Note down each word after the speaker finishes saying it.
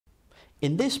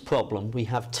In this problem, we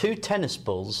have two tennis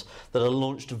balls that are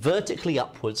launched vertically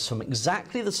upwards from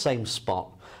exactly the same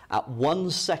spot at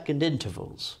 1 second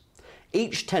intervals.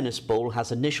 Each tennis ball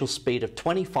has initial speed of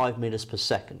 25 meters per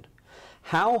second.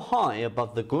 How high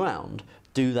above the ground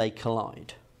do they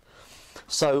collide?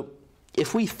 So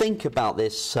if we think about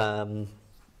this,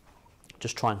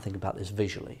 just try and think about this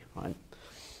visually, right?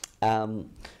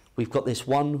 We've got this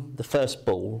one, the first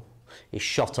ball is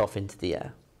shot off into the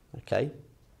air, okay?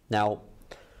 Now,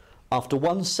 after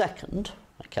 1 second,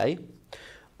 okay,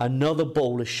 another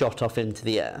ball is shot off into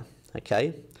the air,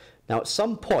 okay? Now, at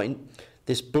some point,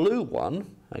 this blue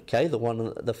one, okay,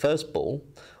 the first ball,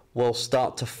 will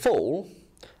start to fall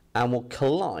and will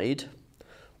collide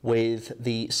with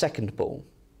the second ball,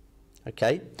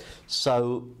 okay?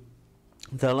 So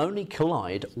they'll only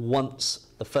collide once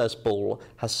the first ball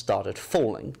has started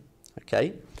falling,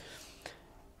 okay?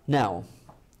 Now,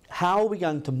 how are we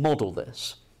going to model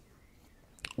this?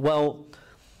 Well,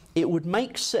 it would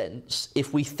make sense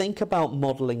if we think about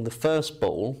modelling the first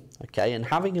ball, okay, and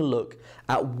having a look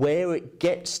at where it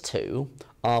gets to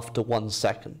after 1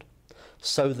 second,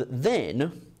 so that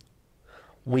then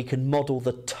we can model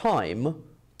the time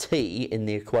t in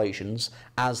the equations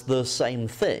as the same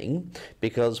thing,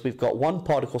 because we've got one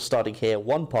particle starting here,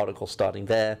 one particle starting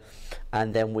there,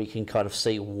 and then we can kind of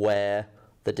see where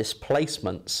the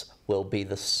displacements will be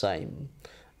the same,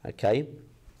 okay?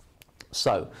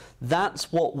 So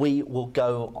that's what we will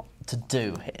go to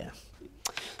do here.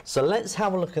 So let's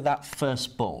have a look at that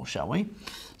first ball, shall we?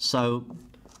 So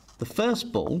the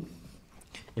first ball,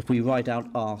 if we write out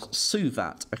our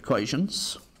SUVAT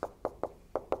equations,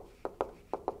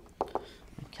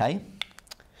 okay,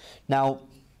 now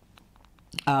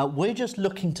we're just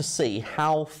looking to see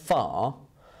how far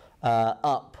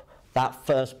up that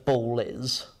first ball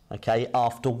is, okay,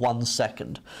 after 1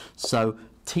 second. So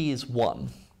t is 1.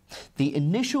 The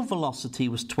initial velocity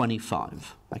was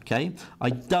 25, okay? I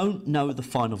don't know the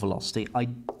final velocity. I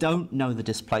don't know the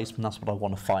displacement. That's what I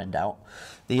want to find out.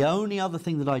 The only other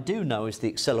thing that I do know is the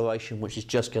acceleration, which is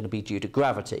just going to be due to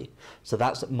gravity. So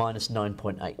that's at minus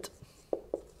 9.8.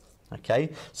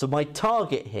 Okay? So my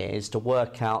target here is to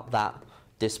work out that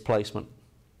displacement.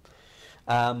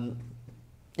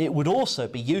 It would also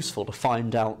be useful to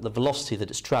find out the velocity that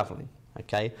it's travelling.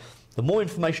 Okay? The more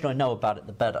information I know about it,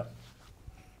 the better.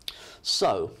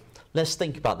 So let's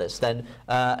think about this then.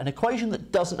 An equation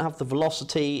that doesn't have the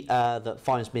velocity that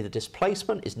finds me the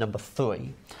displacement is number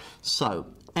 3. So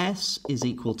S is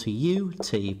equal to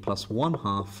ut plus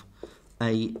 1/2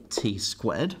 at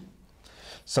squared.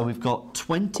 So we've got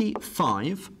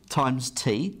 25 times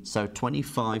t, so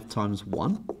 25 times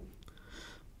 1,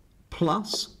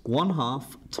 plus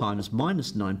 1/2 times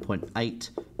minus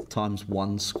 9.8 times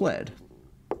 1 squared.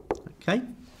 Okay,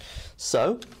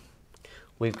 so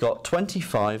we've got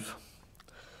 25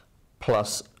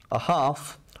 plus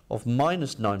 1/2 of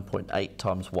minus 9.8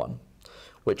 times 1,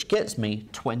 which gets me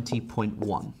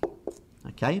 20.1.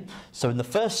 Okay, so in the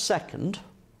first second,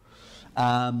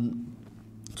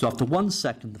 so after 1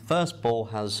 second, the first ball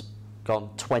has gone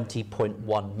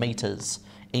 20.1 meters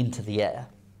into the air.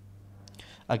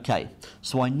 Okay,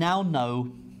 so I now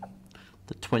know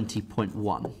the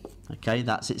 20.1. Okay,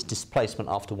 that's its displacement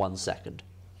after 1 second.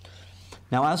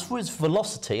 Now, as for its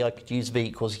velocity, I could use v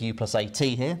equals u plus at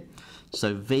here.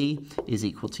 So v is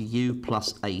equal to u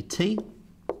plus at.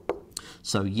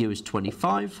 So u is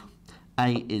 25,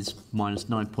 a is minus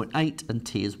 9.8, and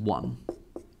t is 1.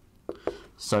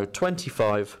 So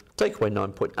 25, take away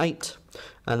 9.8,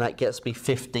 and that gets me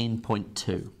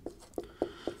 15.2.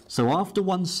 So after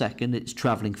 1 second, it's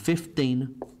travelling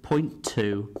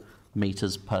 15.2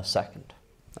 meters per second.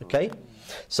 Okay?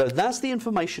 So that's the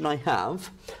information I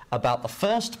have about the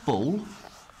first ball.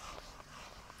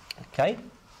 Okay?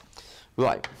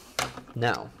 Right.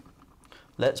 Now,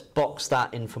 let's box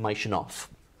that information off.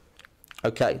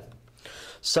 Okay.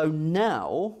 So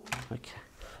now, okay,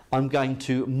 I'm going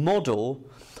to model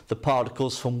the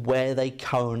particles from where they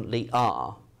currently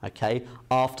are, okay,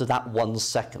 after that 1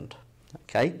 second.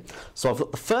 Okay? So I've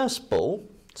got the first ball.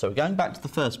 So we're going back to the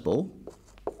first ball.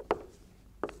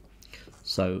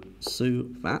 So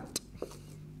SUVAT.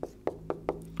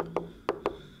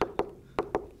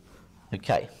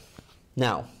 Okay,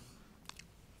 now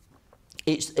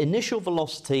its initial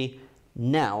velocity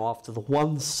now after the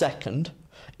 1 second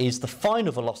is the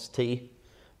final velocity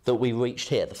that we reached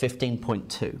here, the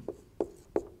 15.2.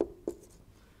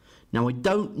 Now I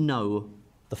don't know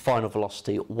the final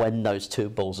velocity when those two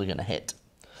balls are going to hit.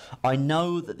 I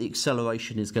know that the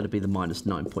acceleration is going to be the minus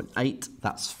 9.8,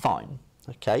 that's fine,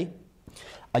 okay?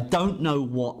 I don't know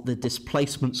what the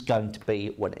displacement's going to be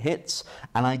when it hits,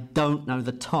 and I don't know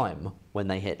the time when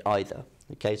they hit either.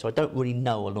 Okay, so I don't really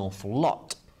know an awful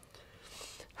lot.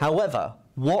 However,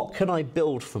 what can I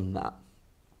build from that?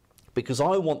 Because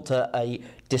I want a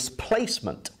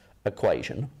displacement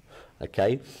equation,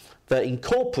 okay, that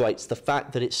incorporates the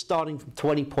fact that it's starting from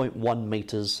 20.1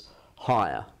 meters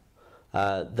higher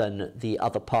than the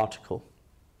other particle.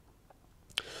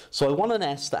 So I want an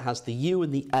S that has the U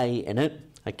and the A in it,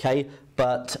 okay,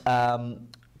 but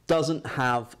doesn't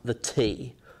have the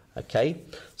T, okay.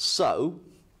 So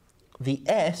the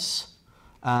S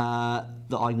that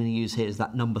I'm going to use here is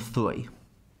that number 3.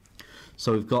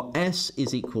 So we've got S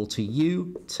is equal to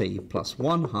UT plus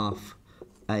 1/2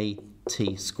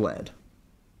 AT squared.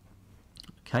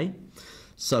 Okay,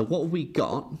 so what have we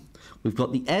got? We've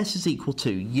got the S is equal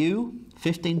to U,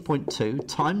 15.2,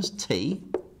 times T,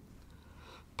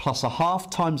 plus 1/2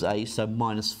 times A, so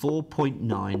minus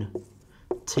 4.9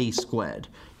 T squared.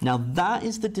 Now that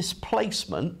is the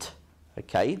displacement,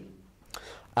 okay,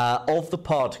 of the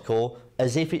particle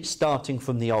as if it's starting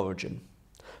from the origin.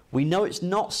 We know it's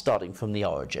not starting from the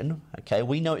origin, okay,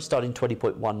 we know it's starting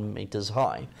 20.1 meters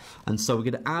high, and so we're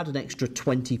going to add an extra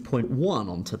 20.1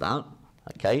 onto that,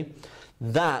 okay.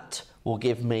 That will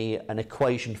give me an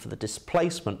equation for the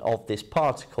displacement of this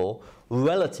particle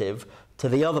relative to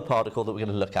the other particle that we're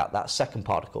going to look at, that second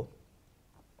particle.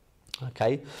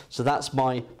 Okay, so that's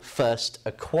my first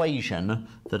equation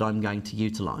that I'm going to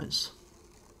utilise.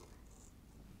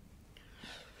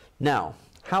 Now,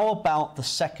 how about the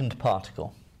second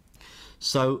particle?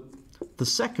 So, the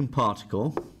second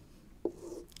particle,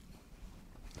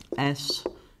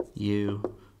 SUVAT.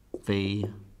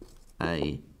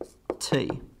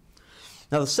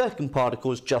 Now the second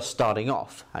particle is just starting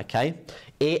off, okay?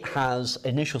 It has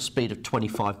initial speed of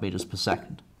 25 meters per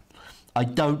second. I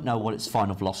don't know what its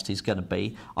final velocity is going to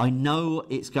be. I know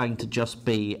it's going to just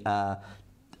be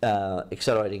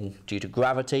accelerating due to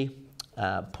gravity,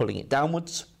 pulling it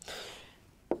downwards.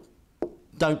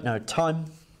 Don't know time.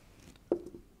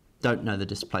 Don't know the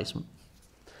displacement.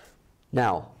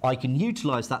 Now, I can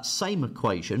utilise that same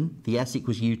equation, the S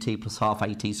equals UT plus 1/2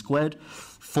 AT squared,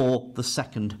 for the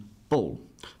second ball.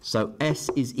 So S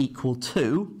is equal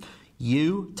to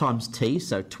U times T,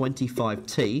 so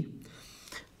 25T,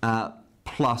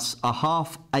 plus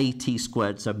 1/2 AT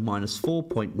squared, so minus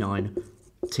 4.9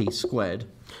 T squared.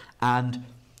 And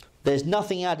there's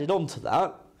nothing added on to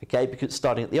that, okay, because it's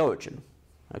starting at the origin.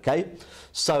 Okay,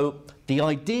 so the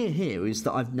idea here is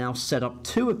that I've now set up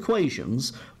two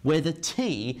equations where the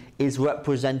T is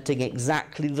representing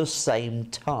exactly the same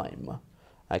time.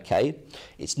 Okay,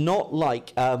 it's not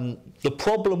like the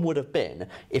problem would have been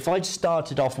if I'd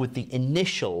started off with the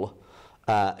initial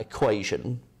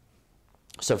equation.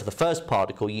 So for the first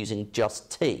particle using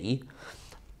just T,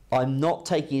 I'm not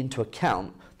taking into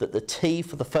account that the T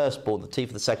for the first ball and the T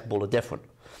for the second ball are different.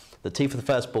 The T for the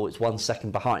first ball is 1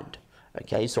 second behind.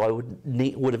 Okay, so I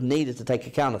would have needed to take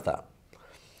account of that.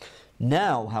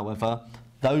 Now, however,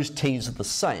 those T's are the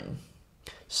same.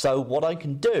 So what I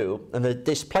can do, and the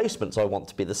displacements I want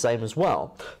to be the same as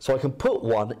well, so I can put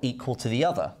one equal to the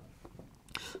other.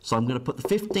 So I'm going to put the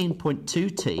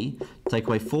 15.2T, take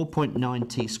away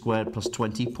 4.9T squared plus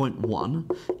 20.1,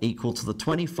 equal to the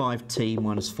 25T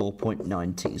minus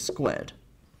 4.9T squared.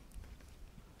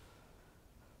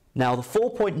 Now the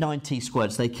 4.9T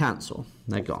squareds, they cancel,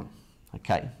 they're gone.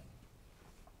 Okay,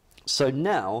 so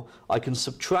now I can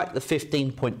subtract the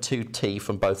 15.2T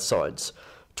from both sides.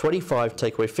 25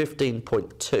 take away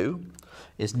 15.2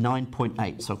 is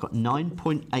 9.8. So I've got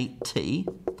 9.8T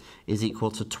is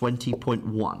equal to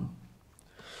 20.1.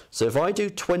 So if I do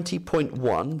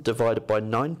 20.1 divided by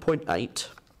 9.8,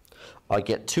 I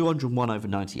get 201 over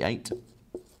 98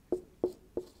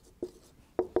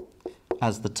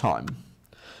 as the time,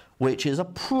 which is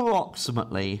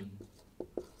approximately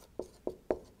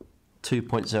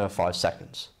 2.05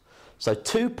 seconds. So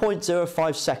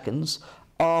 2.05 seconds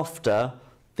after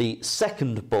the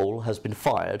second ball has been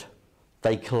fired,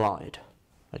 they collide,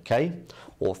 okay?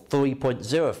 Or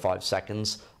 3.05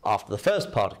 seconds after the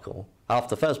first particle,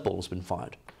 after the first ball has been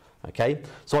fired, okay?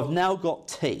 So I've now got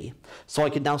T. So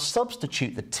I can now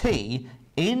substitute the T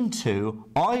into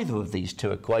either of these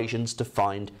two equations to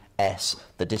find S,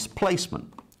 the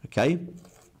displacement, okay?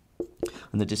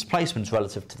 And the displacement is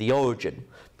relative to the origin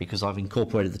because I've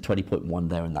incorporated the 20.1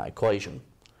 there in that equation.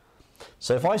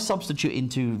 So if I substitute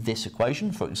into this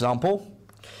equation, for example,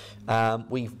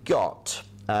 we've got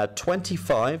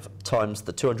 25 times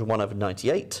the 201 over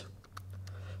 98,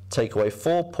 take away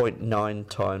 4.9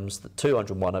 times the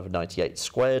 201 over 98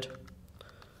 squared,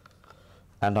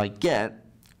 and I get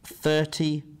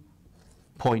 30.9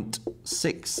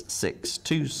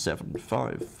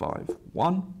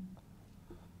 0.66275551.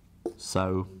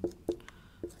 So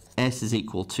S is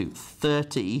equal to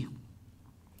 30.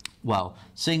 Well,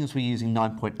 seeing as we're using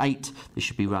 9.8, this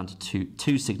should be rounded to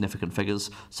two significant figures.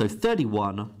 So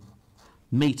 31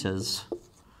 meters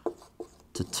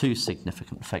to two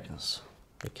significant figures.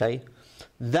 Okay,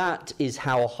 that is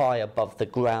how high above the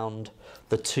ground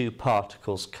the two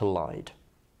particles collide.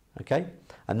 Okay,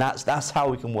 and that's how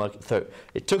we can work it through.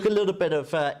 It took a little bit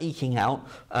of eking out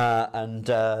and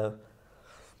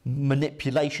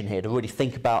manipulation here to really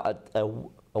think about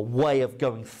a way of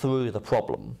going through the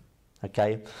problem.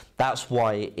 Okay, that's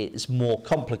why it's more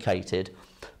complicated,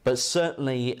 but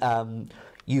certainly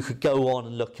you could go on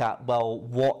and look at, well,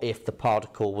 what if the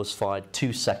particle was fired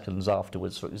 2 seconds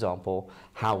afterwards, for example?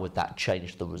 How would that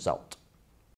change the result?